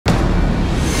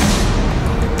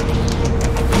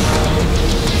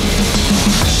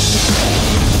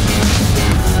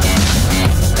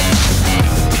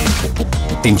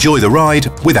Enjoy the ride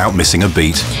without missing a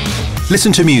beat.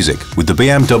 Listen to music with the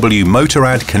BMW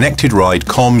Motorrad ConnectedRide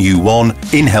COM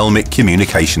U1 in-helmet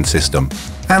communication system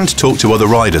and talk to other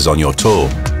riders on your tour.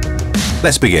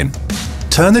 Let's begin.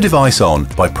 Turn the device on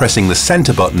by pressing the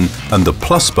center button and the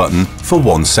plus button for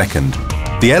 1 second.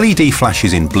 The LED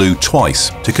flashes in blue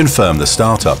twice to confirm the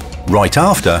startup. Right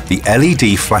after, the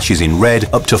LED flashes in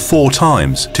red up to 4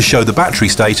 times to show the battery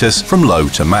status from low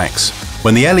to max.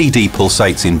 When the LED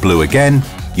pulsates in blue again,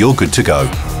 you're good to go.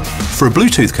 For a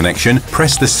Bluetooth connection,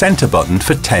 press the center button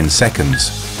for 10 seconds.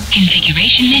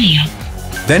 Configuration menu.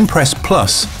 Then press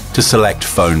plus to select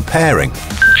phone pairing.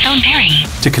 Phone pairing.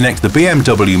 To connect the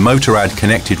BMW Motorrad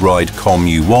ConnectedRide COM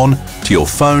U1 to your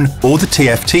phone or the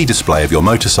TFT display of your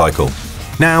motorcycle.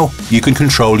 Now you can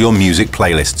control your music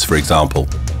playlists, for example.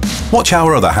 Watch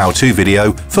our other how-to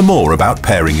video for more about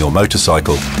pairing your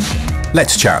motorcycle.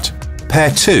 Let's chat. Pair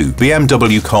 2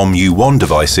 BMW COM U1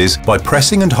 devices by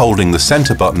pressing and holding the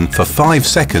center button for 5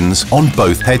 seconds on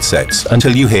both headsets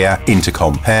until you hear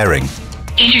intercom pairing.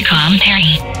 Intercom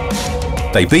pairing.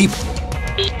 They beep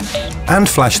and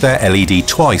flash their LED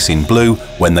twice in blue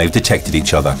when they've detected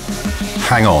each other.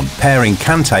 Hang on, pairing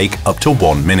can take up to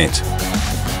 1 minute.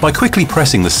 By quickly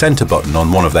pressing the center button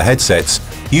on one of the headsets,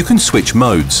 you can switch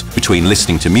modes between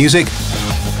listening to music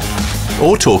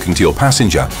or talking to your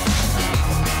passenger.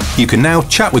 You can now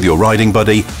chat with your riding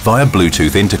buddy via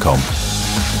Bluetooth intercom.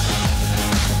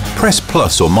 Press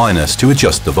plus or minus to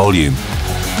adjust the volume.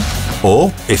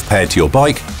 Or, if paired to your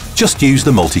bike, just use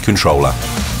the multi-controller.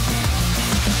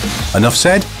 Enough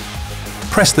said?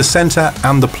 Press the center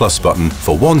and the plus button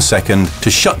for 1 second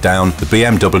to shut down the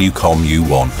BMW COM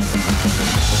U1.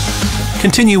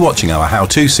 Continue watching our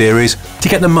how-to series to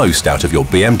get the most out of your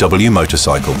BMW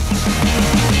motorcycle.